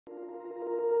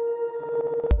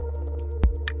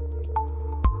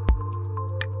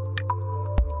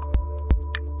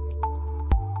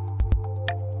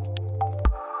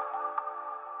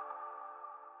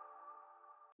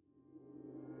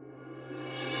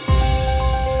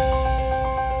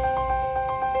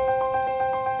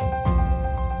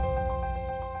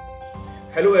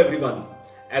Hello everyone.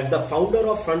 As the founder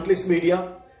of Frontlist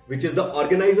Media, which is the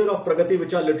organizer of PragatiE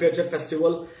Vichaar Literature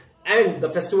Festival and the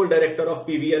festival director of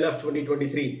PVLF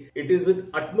 2023, it is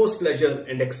with utmost pleasure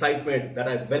and excitement that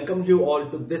I welcome you all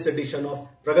to this edition of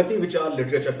PragatiE Vichaar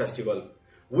Literature Festival.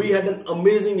 We had an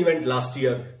amazing event last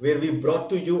year where we brought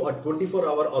to you a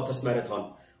 24-hour authors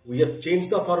marathon. We have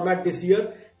changed the format this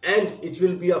year and it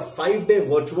will be a 5-day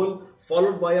virtual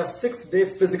followed by a 6-day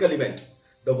physical event.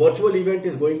 The virtual event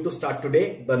is going to start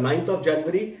today, the 9th of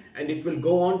January, and it will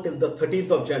go on till the 13th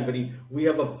of January. We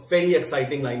have a very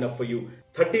exciting lineup for you.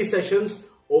 30 sessions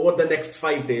over the next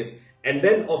 5 days. And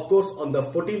then, of course, on the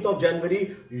 14th of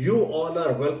January, you all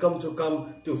are welcome to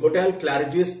come to Hotel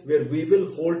Claridge's, where we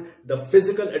will hold the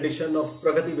physical edition of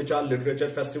PragatiE Vichaar Literature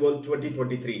Festival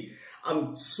 2023.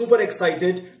 I'm super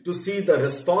excited to see the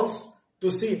response, to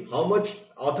see how much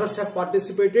authors have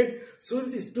participated,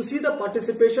 to see the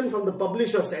participation from the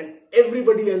publishers and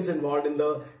everybody else involved in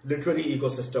the literary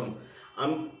ecosystem.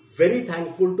 I'm very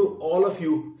thankful to all of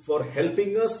you for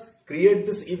helping us create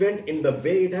this event in the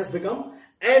way it has become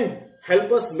and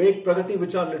help us make PragatiE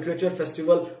Vichaar Literature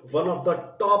Festival one of the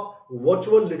top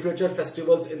virtual literature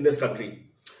festivals in this country.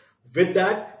 With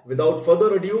that, without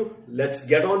further ado, let's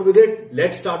get on with it.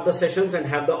 Let's start the sessions and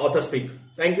have the author speak.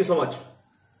 Thank you so much.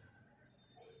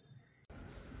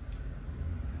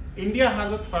 India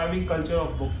has a thriving culture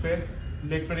of book fairs,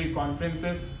 literary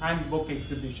conferences and book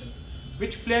exhibitions,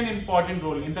 which play an important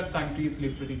role in the country's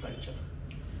literary culture.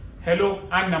 Hello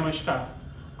and Namaskar.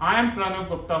 I am Pranav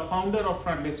Gupta, founder of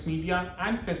Frontlist Media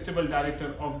and Festival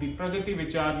Director of the PragatiE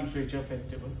Vichaar Literature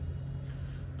Festival.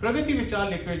 PragatiE Vichaar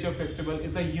Literature Festival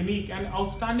is a unique and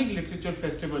outstanding literature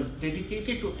festival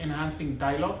dedicated to enhancing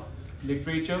dialogue,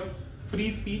 literature,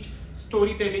 free speech,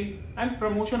 storytelling and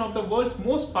promotion of the world's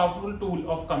most powerful tool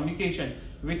of communication,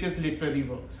 which is literary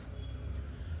works.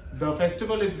 The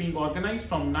festival is being organized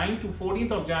from 9th to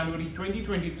 14th of January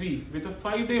 2023 with a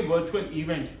 5-day virtual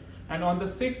event, and on the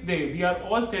 6th day we are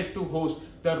all set to host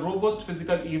the robust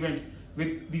physical event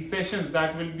with the sessions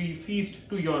that will be feast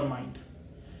to your mind.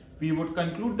 We would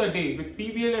conclude the day with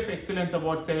PVLF Excellence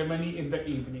Award ceremony in the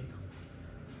evening.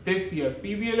 This year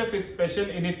PVLF is special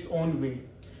in its own way.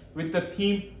 With the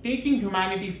theme Taking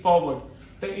Humanity Forward,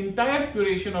 the entire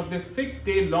curation of this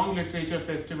 6-day long literature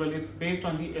festival is based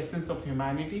on the essence of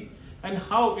humanity and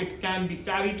how it can be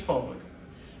carried forward.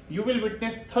 You will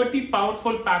witness 30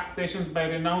 powerful packed sessions by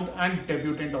renowned and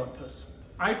debutant authors.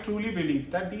 I truly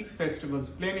believe that these festivals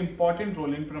play an important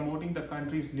role in promoting the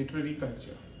country's literary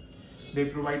culture. They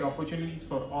provide opportunities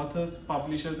for authors,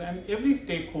 publishers and every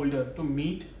stakeholder to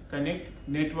meet, connect,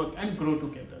 network and grow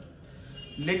together.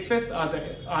 LitFest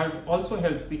also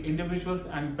helps the individuals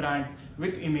and brands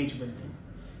with image building.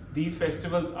 These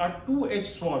festivals are two-edged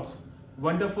swords,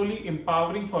 wonderfully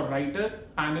empowering for writers,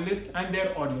 panelists and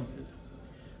their audiences.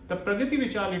 The PragatiE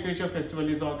Vichaar Literature Festival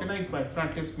is organized by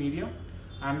Frontlist Media.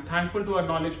 I am thankful to our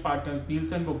knowledge partners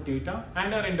Nielsen Book Data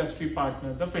and our industry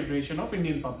partner, the Federation of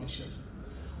Indian Publishers.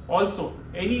 Also,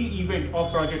 any event or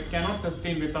project cannot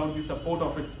sustain without the support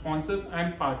of its sponsors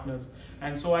and partners,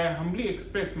 and so I humbly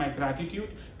express my gratitude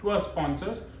to our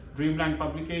sponsors, Dreamland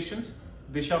Publications,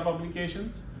 Disha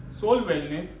Publications, Soul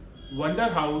Wellness, Wonder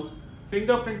House,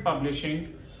 Fingerprint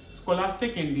Publishing,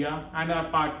 Scholastic India, and our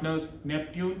partners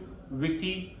Neptune,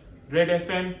 Wiki, Red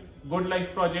FM, Good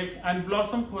Life Project, and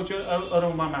Blossom Culture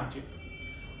Aroma Magic.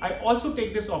 I also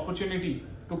take this opportunity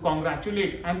to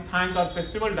congratulate and thank our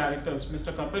festival directors,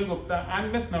 Mr. Kapil Gupta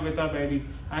and Ms. Navita Berry,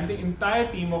 and the entire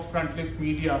team of Frontlist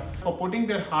Media for putting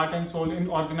their heart and soul in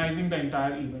organizing the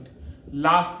entire event.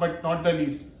 Last but not the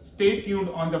least, stay tuned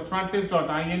on the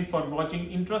frontlist.in for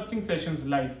watching interesting sessions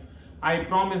live. I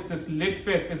promise this Lit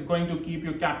Fest is going to keep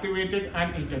you captivated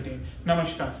and entertained.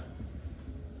 Namaskar.